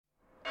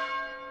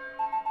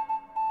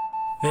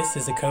This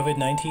is a COVID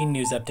 19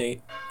 news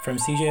update from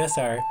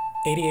CJSR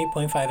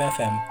 88.5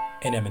 FM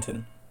in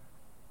Edmonton.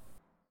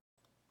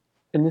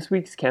 In this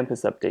week's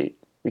campus update,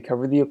 we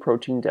cover the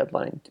approaching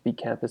deadline to be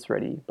campus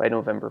ready by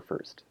November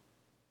 1st.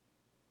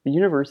 The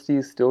university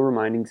is still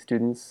reminding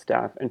students,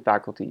 staff, and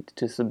faculty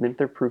to submit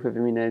their proof of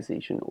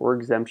immunization or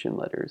exemption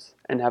letters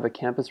and have a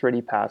campus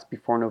ready pass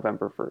before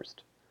November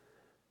 1st.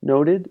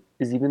 Noted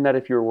is even that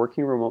if you're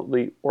working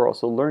remotely or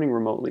also learning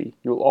remotely,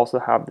 you will also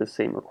have the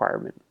same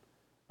requirement.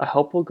 A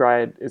helpful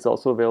guide is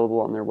also available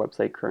on their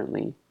website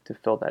currently to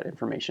fill that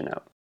information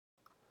out.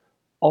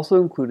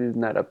 Also included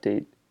in that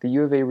update, the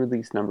U of A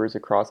released numbers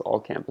across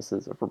all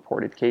campuses of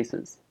reported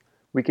cases.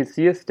 We can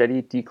see a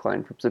steady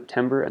decline from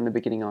September and the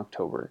beginning of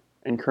October,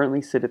 and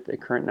currently sit at the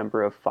current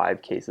number of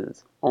 5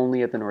 cases,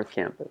 only at the North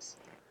Campus.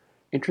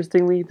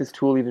 Interestingly, this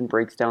tool even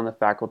breaks down the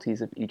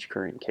faculties of each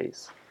current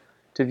case.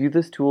 To view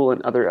this tool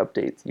and other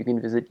updates, you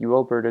can visit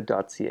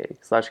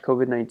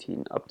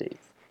ualberta.ca/COVID-19 updates.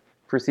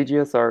 For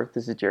CJSR,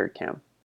 this is Jared Camp.